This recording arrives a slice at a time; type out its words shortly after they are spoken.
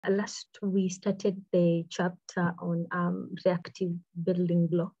last we started the chapter on reactive building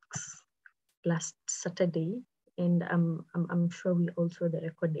blocks last Saturday, and I'm sure we also the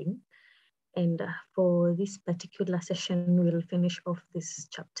recording. And for this particular session, we'll finish off this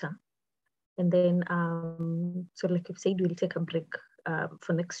chapter. And then, so like I've said, we'll take a break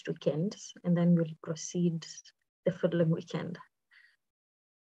for next weekend, and then we'll proceed the following weekend.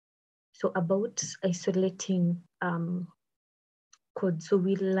 So about isolating code. So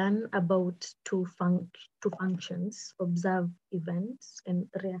we learn about two functions, observe events and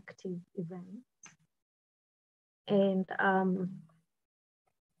reactive events. And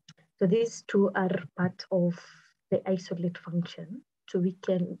so these two are part of the isolate function. So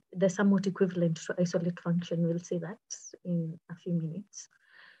they're somewhat equivalent to isolate function. We'll see that in a few minutes.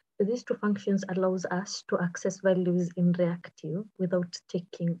 So these two functions allows us to access values in reactive without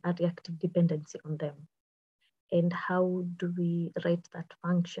taking a reactive dependency on them. And how do we write that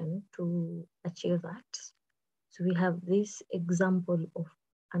function to achieve that? So we have this example of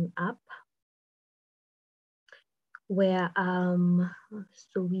an app where,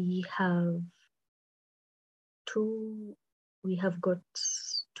 so we have got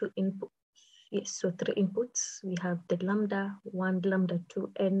two inputs. Yes, so three inputs. We have the lambda 1, lambda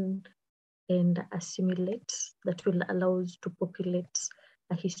 2, n, and a simulate that will allow us to populate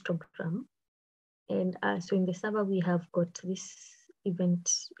a histogram. And so in the server, we have got this event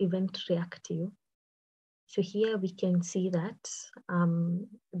reactive. So here we can see that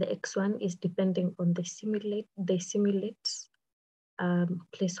the X1 is depending on the simulate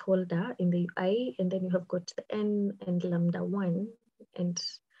placeholder in the UI, and then you have got the n and lambda 1, and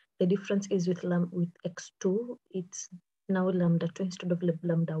the difference is with X2, it's now lambda 2 instead of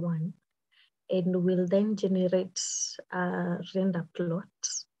lambda 1, and we'll then generate a render plot.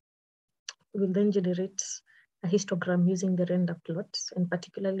 We'll then generate a histogram using the render plot, and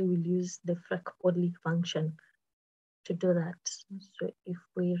particularly we'll use the frac poly function to do that. So if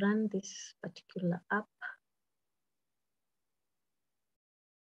we run this particular app,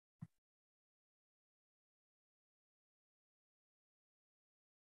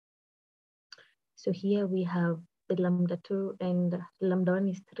 so here we have the lambda 2 and lambda 1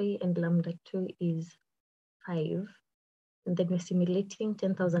 is 3 and lambda 2 is 5. And then we're simulating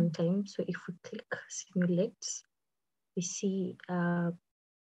 10,000 times. So if we click simulate, we see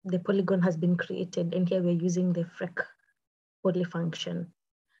the polygon has been created, and here we're using the frac poly function.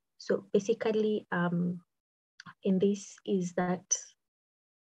 So basically, in this is that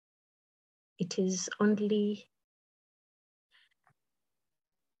it is only,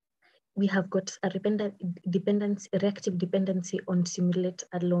 we have got a reactive dependency on simulate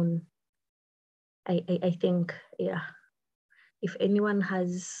alone. I think, yeah. If anyone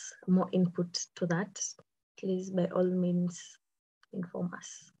has more input to that, please by all means inform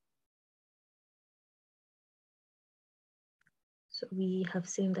us. So we have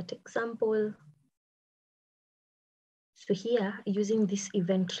seen that example. So here, using this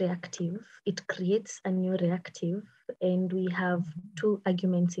event reactive, it creates a new reactive, and we have two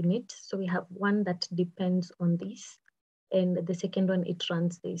arguments in it. So we have one that depends on this, and the second one, it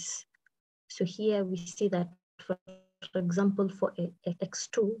runs this. So here we see that, for example, for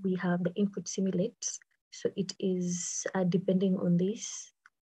X2, we have the input simulates. So it is depending on this,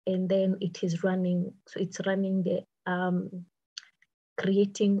 and then it is running. So it's running the,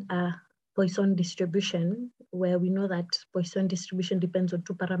 creating a Poisson distribution, where we know that Poisson distribution depends on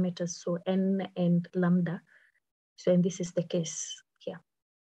two parameters, so n and lambda. So, and this is the case here.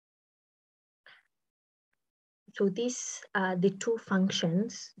 So these are the two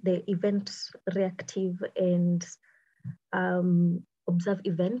functions, the event reactive and observe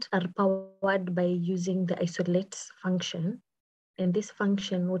event, are powered by using the isolate function. And this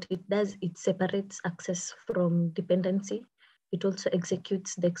function, what it does, it separates access from dependency. It also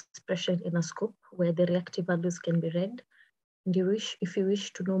executes the expression in a scope where the reactive values can be read. And if you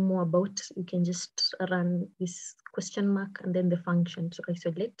wish to know more about, you can just run this question mark and then the function to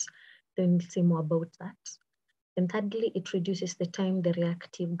isolate, then you'll see more about that. And thirdly, it reduces the time the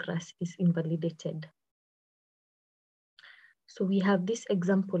reactive grass is invalidated. So we have this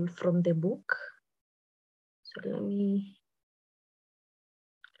example from the book. So let me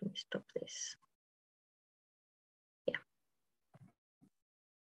stop this.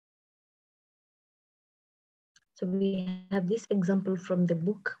 So we have this example from the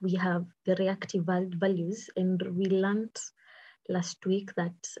book. We have the reactive values, and we learned last week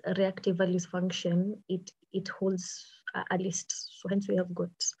that reactive values function, it holds a list. So hence we have got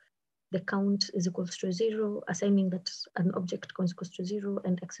the count is equals to 0, assigning that an object count is equals to 0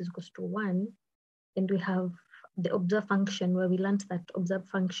 and x is equals to 1. And we have the observe function, where we learned that observe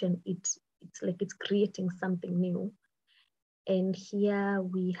function, it's like it's creating something new. And here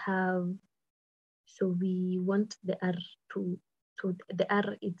we have, so we want the R to, so the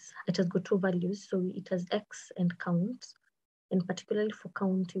R, it has got two values. So it has X and count. And particularly for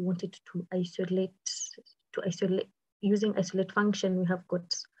count, we want it to isolate, using isolate function, we have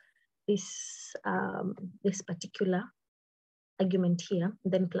got this, this particular argument here,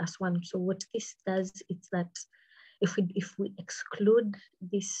 then +1. So what this does is that if we exclude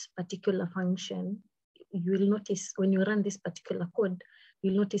this particular function, you will notice when you run this particular code,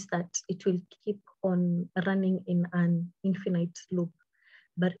 you'll notice that it will keep on running in an infinite loop.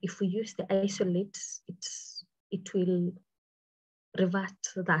 But if we use the isolate, it will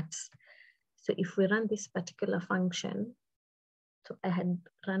revert that. So if we run this particular function, so I had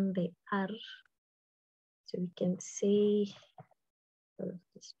run the R, so we can say,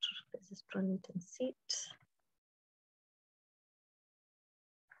 let's just run it and see it.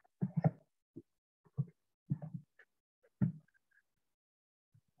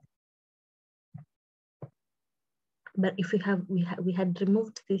 But if we had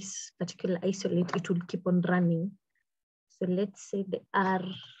removed this particular isolate, it would keep on running. So let's say the R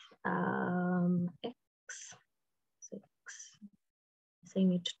X, so X,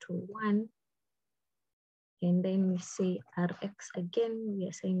 assign it to 1. And then we say Rx again, we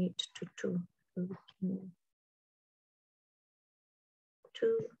assign it to 2. So we can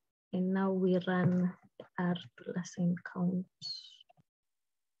 2, and now we run R plus and count.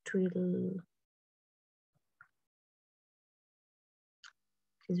 It will,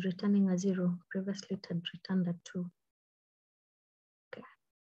 is returning a 0. Previously it had returned a 2. Okay.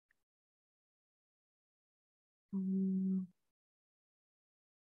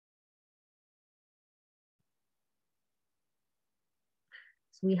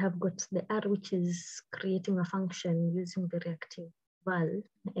 So we have got the R, which is creating a function using the reactive val,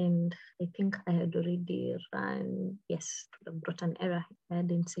 and I think I had already run, yes, it would have brought an error. I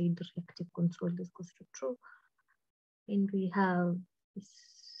hadn't said reactive console is equals to true. And we have this,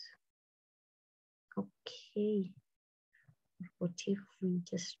 okay. What if we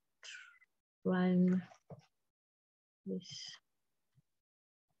just run this?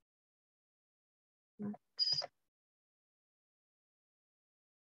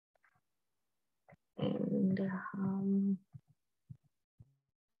 And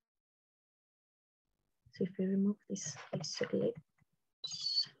so if we remove this isolate,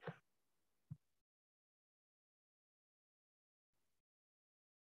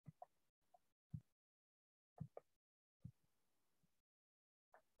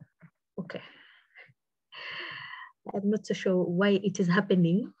 okay. I'm not so sure why it is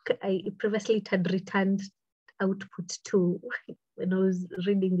happening. Previously it had returned output 2 when I was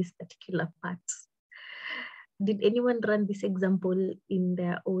reading this particular part. Did anyone run this example in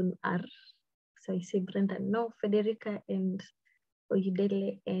their own R? So I say Brenda, no, Federica and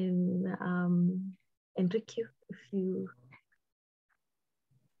Oyedele and Ricky, if you.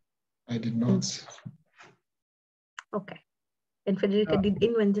 I did not. Okay. And Federica, did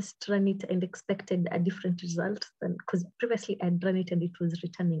anyone just run it and expected a different result? Because previously I'd run it and it was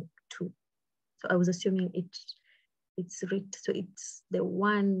returning 2. So I was assuming it's so it's the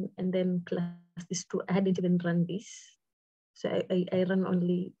 1 and then plus this 2. I hadn't even run this. So I run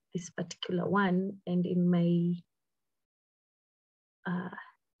only this particular one, and in my,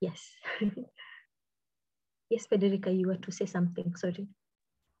 yes. Yes, Federica, you were to say something, sorry.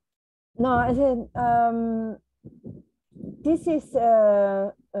 No, I said, this is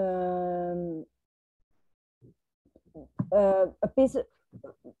a piece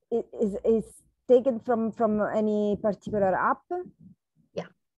is taken from any particular app? Yeah.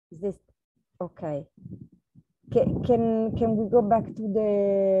 Is this okay? Can we go back to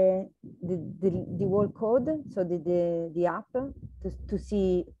the whole code? So the app to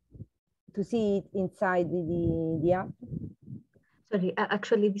see it inside the app. Sorry,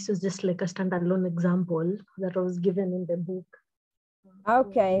 actually, this was just like a standalone example that was given in the book.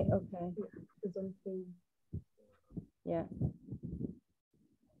 Okay, okay. Yeah.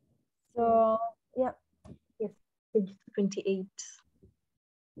 So, yeah. Yes, page 28.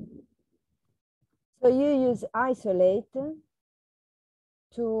 So you use isolate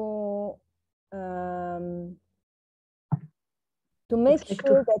to make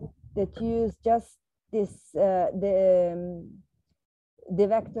sure that you use just this the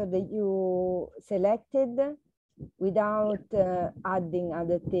vector that you selected without adding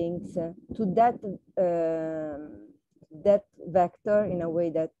other things to that that vector in a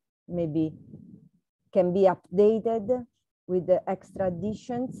way that maybe can be updated with the extra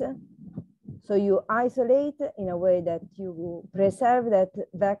additions. So you isolate in a way that you preserve that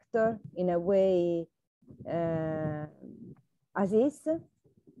vector in a way as is,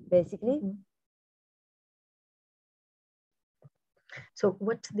 basically. So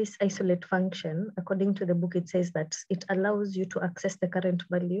what's this isolate function? According to the book, it says that it allows you to access the current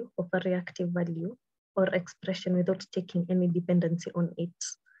value of a reactive value or expression without taking any dependency on it.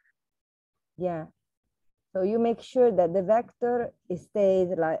 Yeah. So you make sure that the vector stays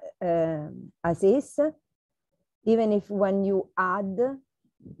like as is, even if when you add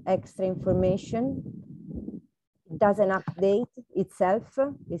extra information, it doesn't update itself,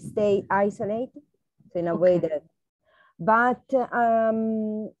 it stays isolated. So in a way that, but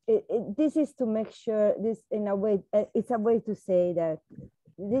this is to make sure this in a way, it's a way to say that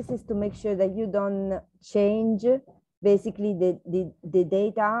this is to make sure that you don't change basically the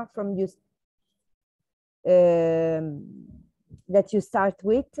data from you that you start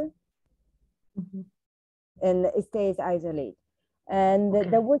with, and it stays isolated. And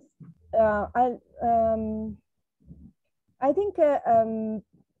there was I think that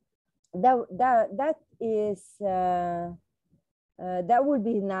is that would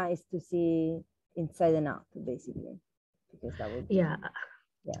be nice to see inside and out, basically, because that would be,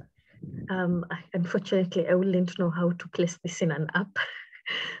 unfortunately, I wouldn't know how to place this in an app.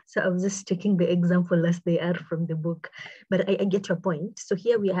 So I was just taking the example as they are from the book, but I get your point. So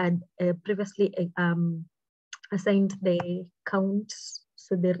here we had previously assigned the count.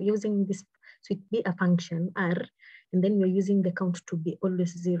 So they're using this, so it be a function R, and then we're using the count to be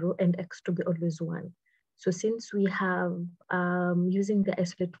always 0 and X to be always 1. So since we have using the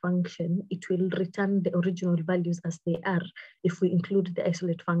isolate function, it will return the original values as they are if we include the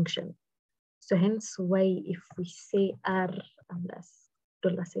isolate function. So hence why if we say R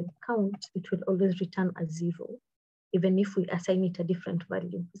 $sign count, it will always return as 0, even if we assign it a different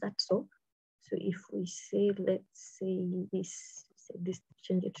value. Is that so? So if we say, let's say this,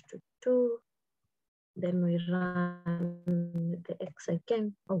 change it to 2, then we run the X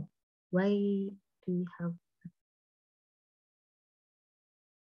again. Oh, why do we have?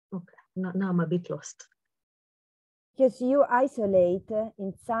 Okay, now I'm a bit lost. Because you isolate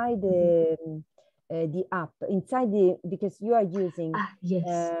inside the app, inside because you are using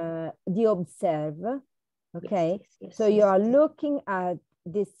the observe, okay? So you are looking at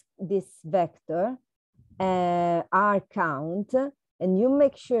this vector, R count, and you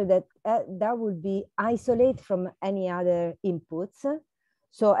make sure that that would be isolated from any other inputs.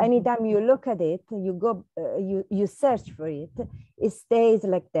 So anytime you look at it, you go, you search for it, it stays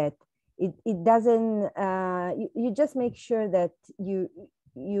like that. It doesn't, you just make sure that it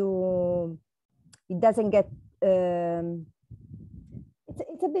doesn't get, it's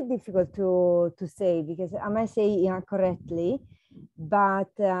a bit difficult to say because I might say incorrectly,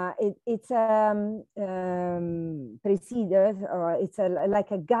 but it's procedure, or it's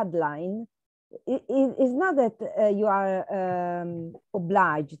like a guideline. It's not that you are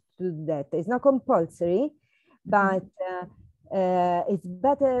obliged to do that. It's not compulsory, but it's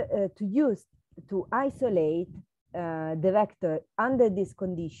better to isolate the vector under these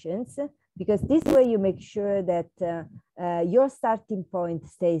conditions, because this way you make sure that your starting point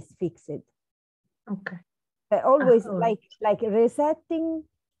stays fixed. Okay. Always like resetting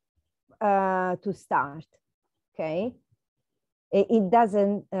to start. Okay. It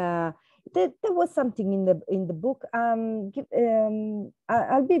doesn't. There was something in the book. I'll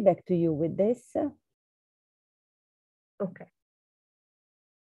be back to you with this. Okay.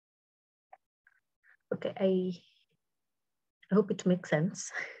 Okay, I hope it makes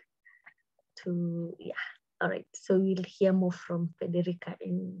sense. All right. So we'll hear more from Federica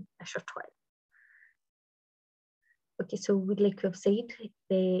in a short while. Okay, so like we've said,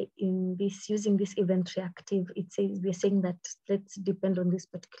 using this event reactive, it says we're saying that let's depend on this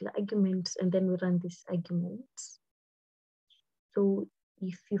particular argument, and then we run this argument. So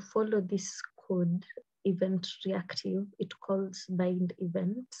if you follow this code, event reactive, it calls bind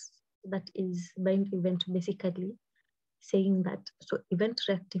event. That is bind event basically saying that, so event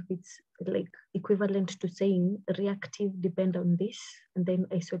reactive, it's like equivalent to saying reactive depend on this, and then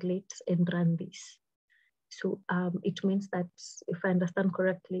isolate and run this. So it means that, if I understand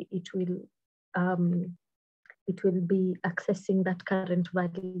correctly, it will be accessing that current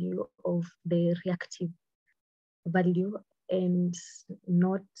value of the reactive value and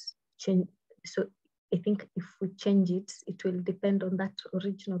not change. So I think if we change it, it will depend on that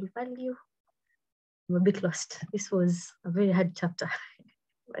original value. I'm a bit lost. This was a very hard chapter, I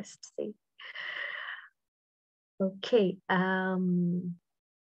must say. Okay.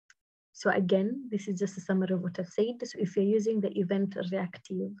 So again, this is just a summary of what I've said. So if you're using the event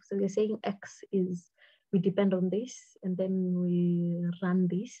reactive, so we're saying X is, we depend on this, and then we run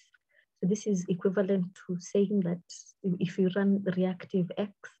this. So this is equivalent to saying that if you run the reactive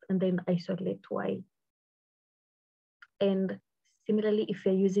X and then isolate Y. And similarly, if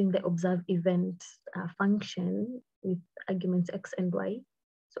you're using the observe event function with arguments X and Y,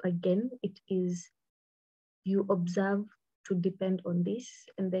 so again, it is you observe to depend on this,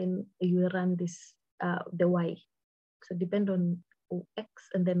 and then you run this, the Y. So depend on X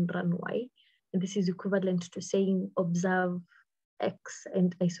and then run Y. And this is equivalent to saying observe X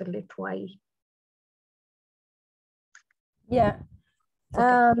and isolate Y. Yeah.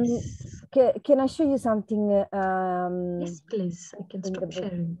 Okay, can I show you something? Yes, please. I can stop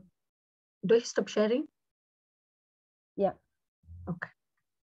sharing. Do I stop sharing? Yeah. Okay.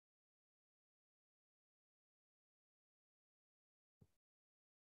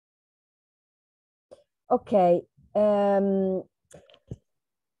 Okay.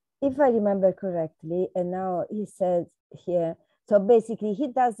 If I remember correctly, and now he says here, so basically he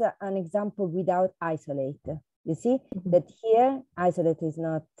does an example without isolate. You see that here isolate is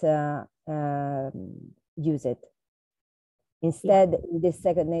not used. Instead, in this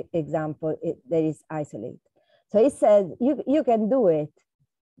second example, there is isolate. So it says you can do it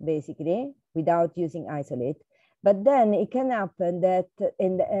basically without using isolate, but then it can happen that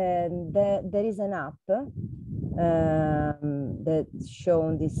there is an app that's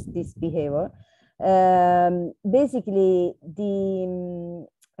shown this behavior. Basically, the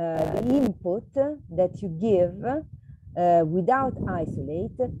input that you give without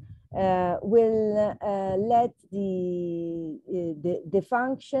isolate will let the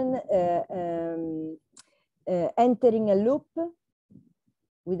function entering a loop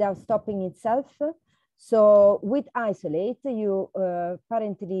without stopping itself. So with isolate, you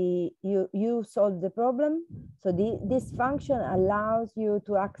apparently you solve the problem. So this function allows you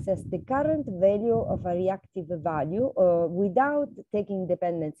to access the current value of a reactive value without taking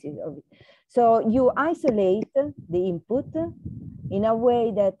dependencies of it. So you isolate the input in a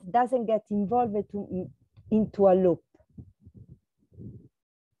way that doesn't get involved into a loop.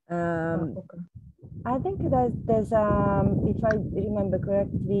 Okay. I think that there's, if I remember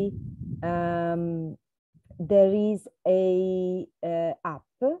correctly, there is a app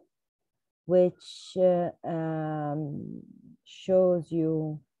which shows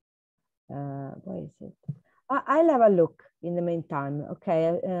you, where is it? I'll have a look in the meantime.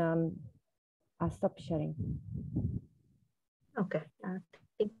 Okay, I'll stop sharing. Okay,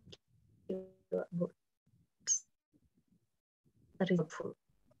 thank you. That is helpful.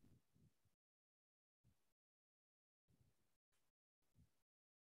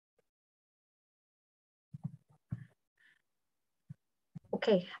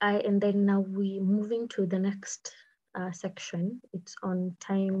 Okay, and then now we're moving to the next section. It's on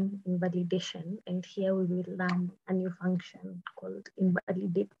time invalidation, and here we will learn a new function called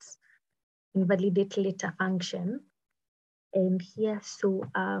invalidate later function. And here, so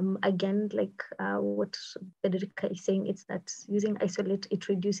again, like what Federica is saying, it's that using isolate, it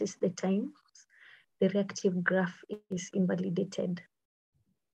reduces the time the reactive graph is invalidated.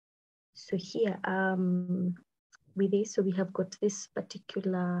 So here, with this, so we have got this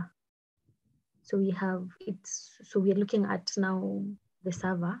particular, so we have it's, so we're looking at now the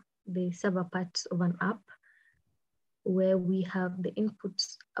server part of an app where we have the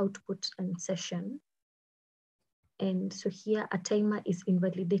inputs, output, and session. And so here a timer is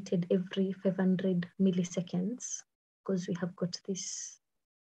invalidated every 500 milliseconds because we have got this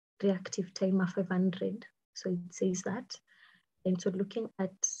reactive timer 500. So it says that. And so looking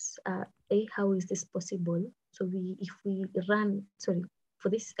at how is this possible? So if we run, sorry, for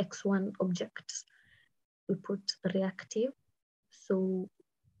this X1 object, we put reactive. So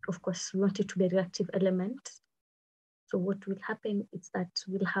of course we want it to be a reactive element. So what will happen is that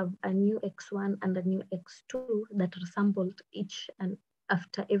we'll have a new X1 and a new X2 that resembled each and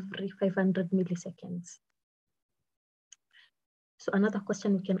after every 500 milliseconds. So another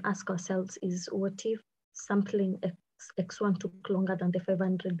question we can ask ourselves is, what if sampling X1 took longer than the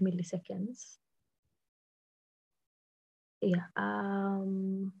 500 milliseconds? Yeah,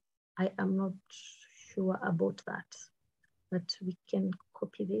 I am not sure about that, but we can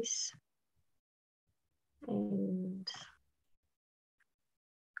copy this and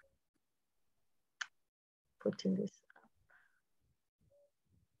put in this up.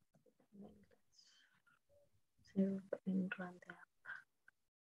 And then let's save and run the app.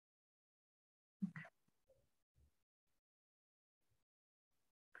 Okay.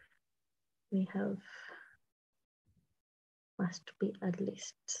 We have, must be at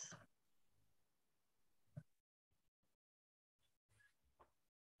least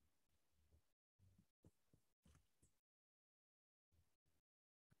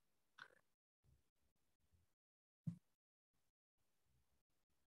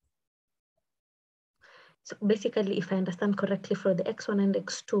So basically, if I understand correctly, for the X1 and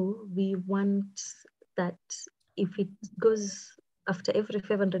X2, we want that if it goes after every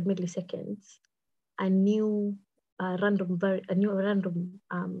 500 milliseconds, a new random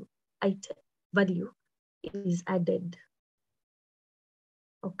item value is added.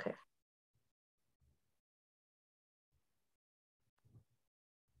 Okay.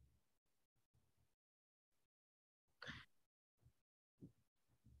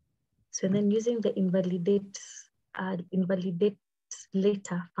 So then using the invalidate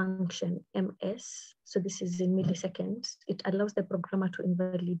later function, MS, so this is in milliseconds, it allows the programmer to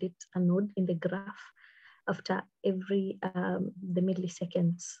invalidate a node in the graph after every the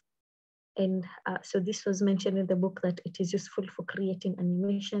milliseconds. And so this was mentioned in the book that it is useful for creating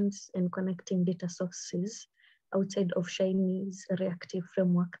animations and connecting data sources outside of Shiny's reactive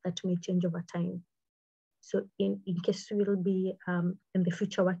framework that may change over time. So in case we will be in the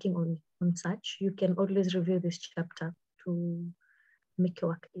future working on such, you can always review this chapter to make your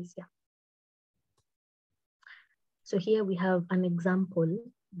work easier. So here we have an example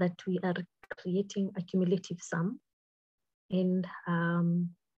that we are creating a cumulative sum. And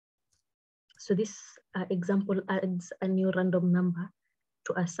so this example adds a new random number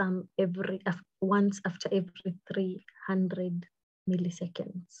to a sum once after every 300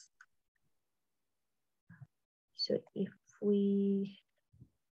 milliseconds. So if we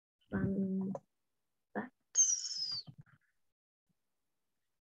run that,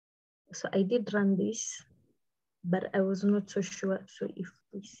 so I did run this, but I was not so sure. So if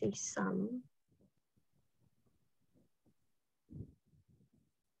we say sum,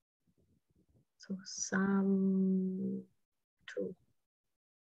 so sum 2.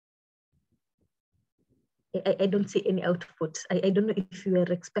 I don't see any output. I don't know if you were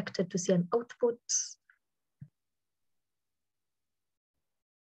expected to see an output.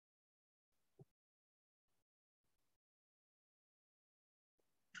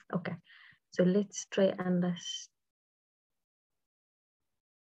 Okay, so let's try and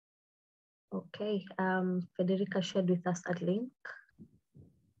okay, Federica shared with us a link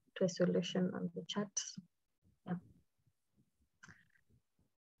to a solution on the chat. Yeah.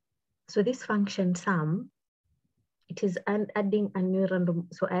 So this function sum, it is adding a new random.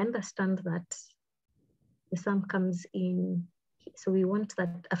 So I understand that the sum comes in. So we want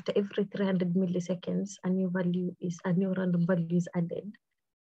that after every 300 milliseconds, a new random value is added.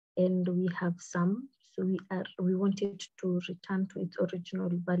 And we have sum, so we want it to return to its original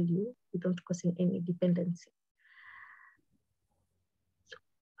value without causing any dependency.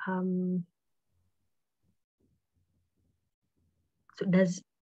 So,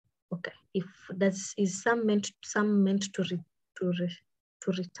 is sum meant to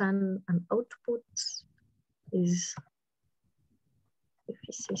return an output? Is if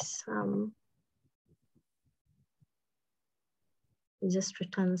you say sum, it just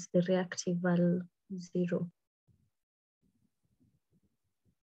returns the reactive value 0.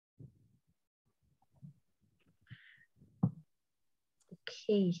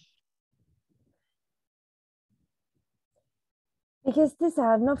 Okay. Because these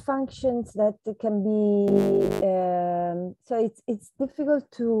are not functions that can be, so it's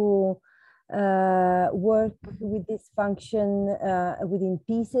difficult to work with this function within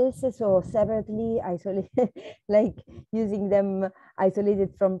pieces, so separately isolated, like using them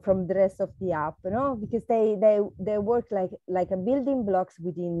isolated from the rest of the app, no? Because they work like a building blocks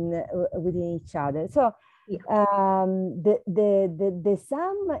within each other. So yeah. The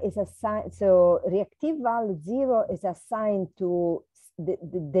sum is assigned, so reactive value 0 is assigned to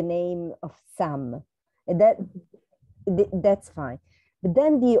the name of sum, and that's fine. But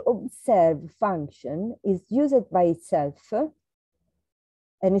then the observe function is used by itself,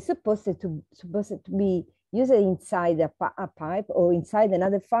 and it's supposed to be used inside a pipe or inside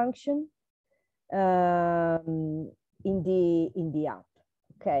another function in the app.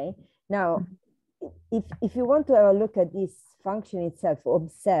 Okay. Now, if you want to have a look at this function itself,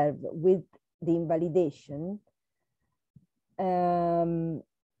 observe with the invalidation,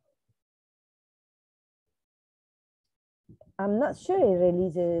 I'm not sure it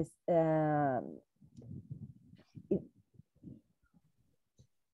releases.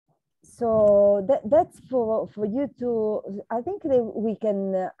 So that's for you to. I think that we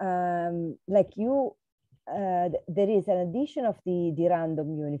can like you. There is an addition of the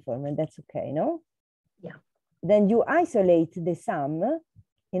random uniform, and that's okay, no? Yeah. Then you isolate the sum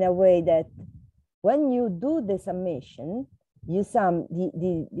in a way that when you do the summation, you sum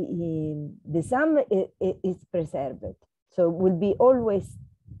the sum is preserved. So it will be always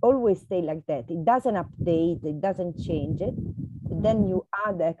stay like that. It doesn't update, it doesn't change it. But then you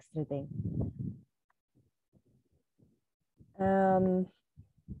add extra thing.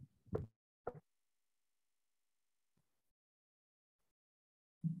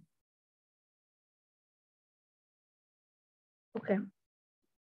 Okay,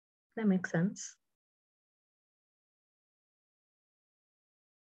 that makes sense.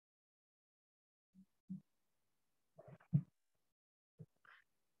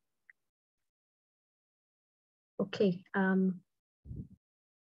 Okay.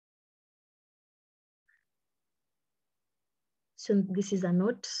 So this is a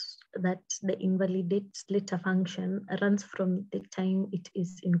note that the invalidate letter function runs from the time it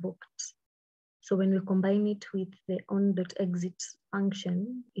is invoked. So when we combine it with the on.exit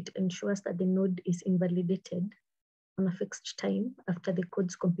function, it ensures that the node is invalidated on a fixed time after the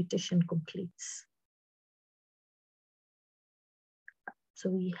code's computation completes. So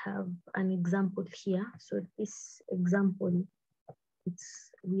we have an example here. So this example,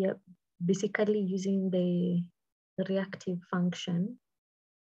 we are basically using the reactive function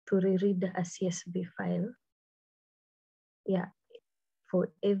to reread a CSV file. Yeah,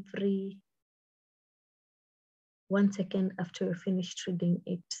 for every 1 second after you finished reading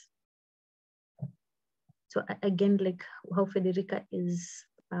it. So again, like how Federica is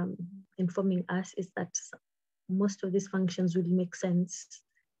informing us is that most of these functions will make sense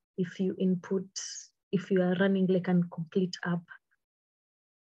if you input, if you are running like a complete app.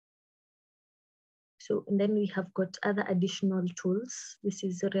 So and then we have got other additional tools. This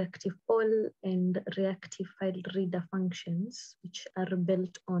is reactive poll and reactive file reader functions, which are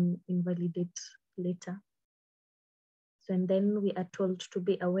built on invalidate letter. So, and then we are told to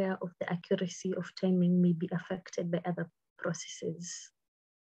be aware of the accuracy of timing may be affected by other processes.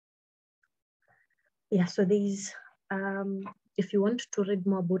 Yeah, so these, if you want to read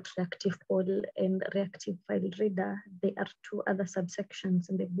more about reactive poll and reactive file reader, there are 2 other subsections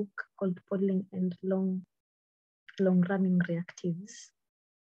in the book called polling and long running reactives.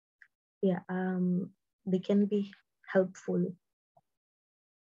 Yeah, they can be helpful.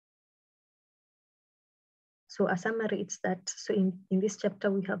 So a summary is that, so in this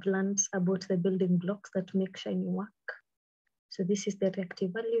chapter, we have learned about the building blocks that make Shiny work. So this is the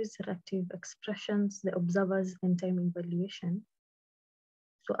reactive values, reactive expressions, the observers, and time evaluation.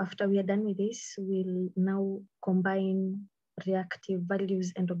 So after we are done with this, we'll now combine reactive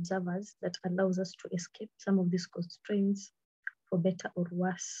values and observers that allows us to escape some of these constraints for better or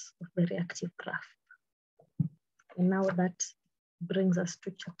worse of the reactive graph. And now that brings us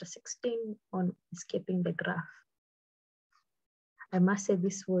to chapter 16 on escaping the graph. I must say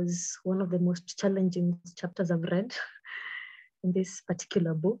this was one of the most challenging chapters I've read in this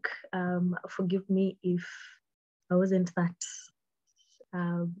particular book. Forgive me if I wasn't that,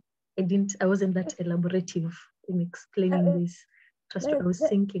 I wasn't that elaborative in explaining this. Trust me, I was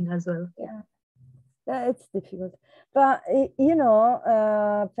thinking as well. Yeah, it's difficult, but you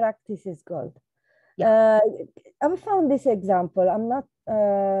know, practice is gold. Yeah. I found this example. I'm not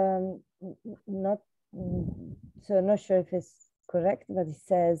not sure if it's correct, but it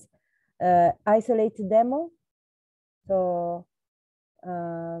says isolate demo. So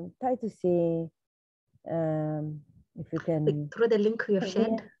try to see if you can. Like, through the link you have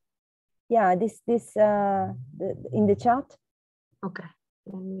shared. Yeah, this in the chat. Okay,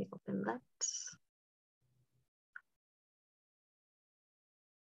 let me open that.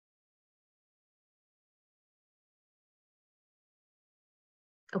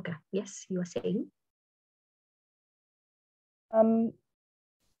 Okay, yes, you are saying.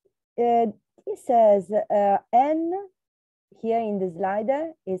 It says N here in the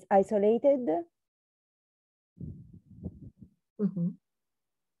slider is isolated.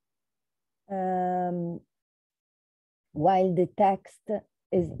 While the text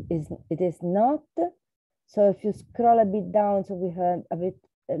is not. So if you scroll a bit down, so we have a bit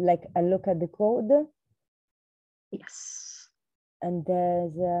like a look at the code. Yes. And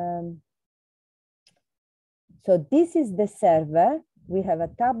there's so this is the server. We have a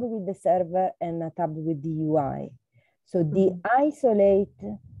tab with the server and a tab with the UI. So the isolate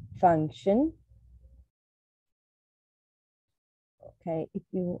function, okay, if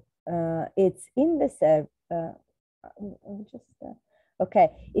you it's in the server. Just okay,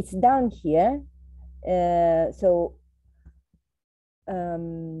 it's down here. So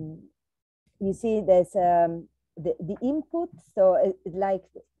you see there's the input. So like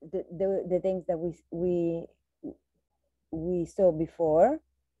the things that we saw before.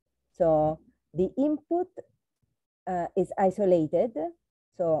 So the input is isolated.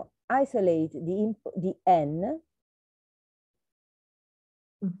 So isolate the input, the N.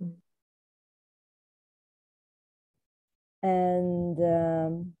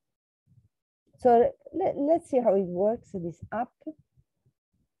 And So let's see how it works, this app.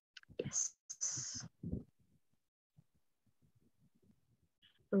 Yes.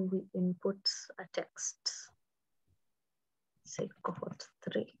 So we input a text, say cohort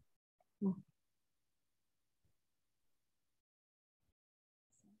 3.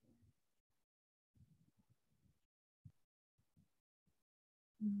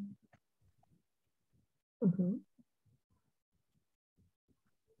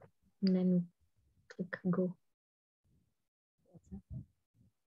 And then click go.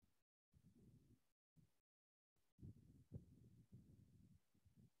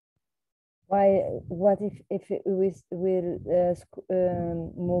 Why? What if we will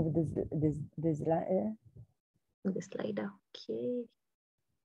move this slider? The slider, okay.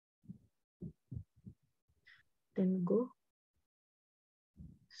 Then go.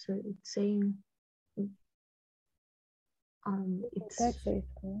 So it's saying it's text is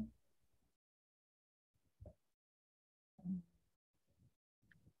cool.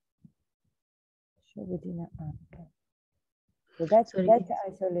 Show within an app. So that's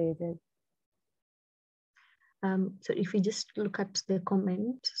isolated. So if you just look at the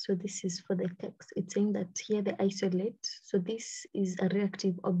comment, so this is for the text, it's saying that here the isolate, so this is a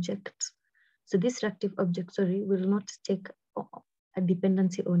reactive object. So this reactive object, sorry, will not take a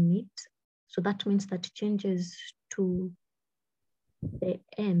dependency on it. So that means that changes to the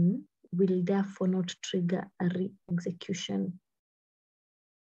N will therefore not trigger a re-execution.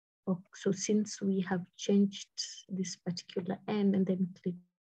 So since we have changed this particular N and then click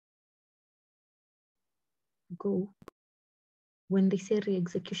go, when they say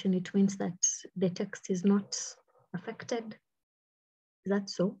re-execution, it means that the text is not affected. Is that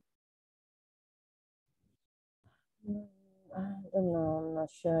so? I don't know, I'm not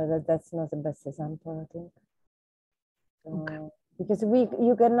sure. That's not the best example, I think. So, okay. Because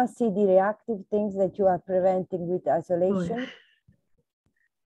you cannot see the reactive things that you are preventing with isolation. Oh, yeah.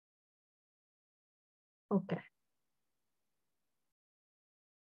 Okay.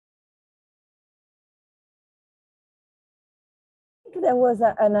 There was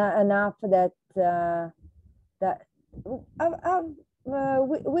an app that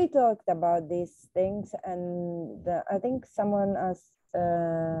we talked about these things, and I think someone has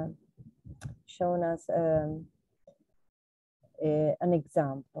shown us an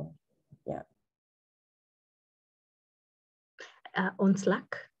example. Yeah. On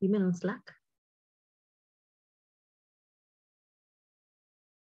Slack? You mean on Slack?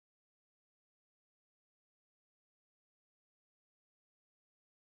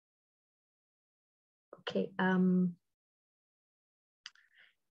 Okay.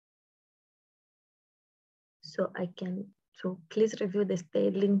 So I can, so please review the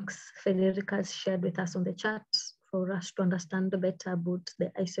links Federica has shared with us on the chat for us to understand better about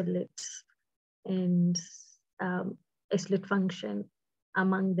the isolate and isolate function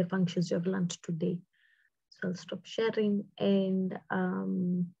among the functions you have learned today. So I'll stop sharing, and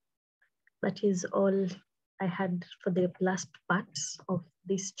that is all I had for the last part of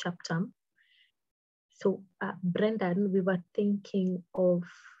this chapter. So Brendan, we were thinking of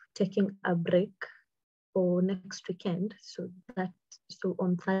taking a break for next weekend, so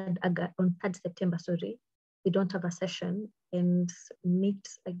on 3rd September, sorry, we don't have a session, and meet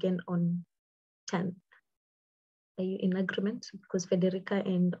again on 10th. Are you in agreement? Because Federica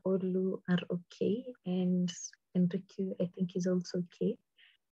and Olu are okay, and Enrique, I think, is also okay.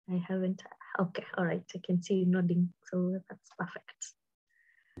 I haven't, okay, all right, I can see you nodding, so that's perfect.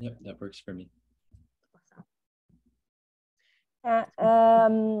 Yep, that works for me.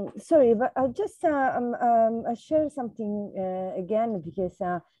 Sorry, but I'll just share something again, because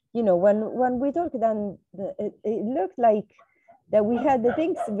you know, when we talked, then it looked like that we had the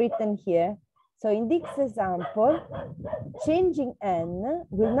things written here. So in this example, changing N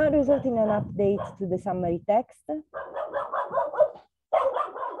will not result in an update to the summary text.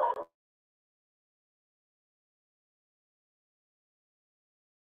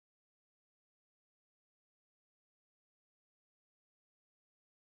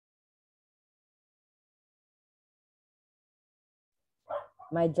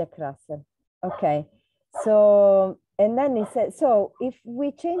 My Jack Russell. Okay. So, and then it said, so if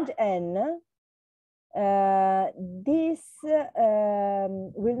we change N, this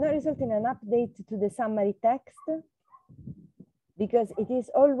will not result in an update to the summary text, because it is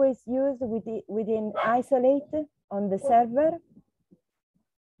always used within isolate on the server.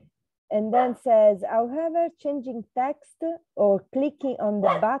 And then says, however, changing text or clicking on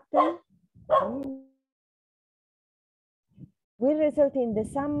the button will result in the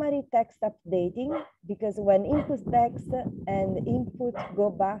summary text updating, because when input text and input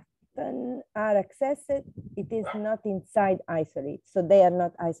go back button are accessed, it is not inside isolate, so they are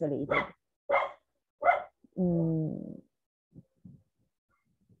not isolated.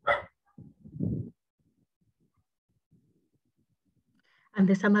 And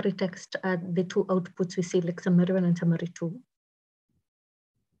the summary text are the two outputs we see, like summary 1 and summary 2.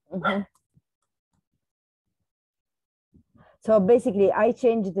 Mm-hmm. So basically, I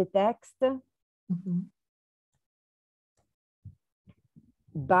changed the text,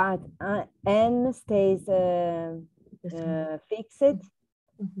 but N stays fixed.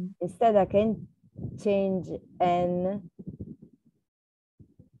 Instead, I can change N.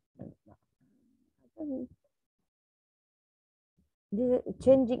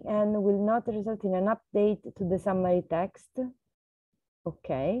 Changing N will not result in an update to the summary text.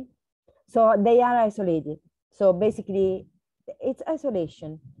 Okay, so they are isolated. So basically, it's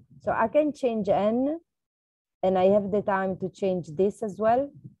isolation. So I can change N, and I have the time to change this as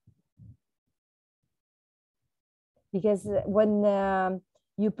well. Because when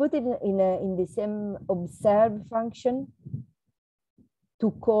you put it in the same observe function,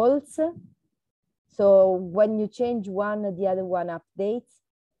 two calls, so when you change one, the other one updates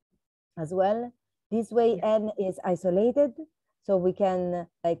as well. This way, N is isolated, so we can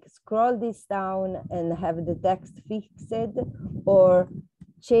like scroll this down and have the text fixed, or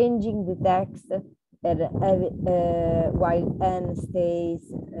changing the text while N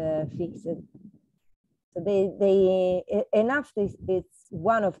stays fixed. So enough it's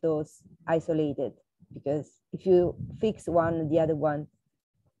one of those isolated, because if you fix one, the other one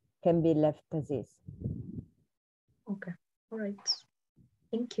can be left as is. Okay, all right.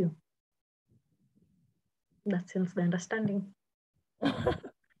 Thank you. That seems the understanding.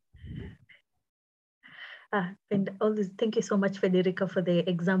 And always thank you so much, Federica, for the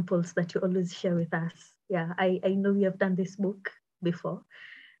examples that you always share with us. Yeah, I know we have done this book before,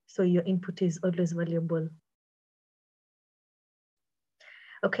 so your input is always valuable.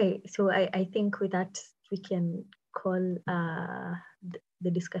 Okay, so I think with that, we can call the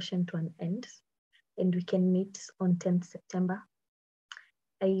discussion to an end, and we can meet on 10th September.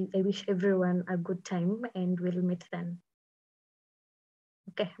 I wish everyone a good time, and we'll meet then.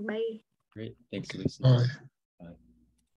 Okay, bye. Great, thanks, Lucy.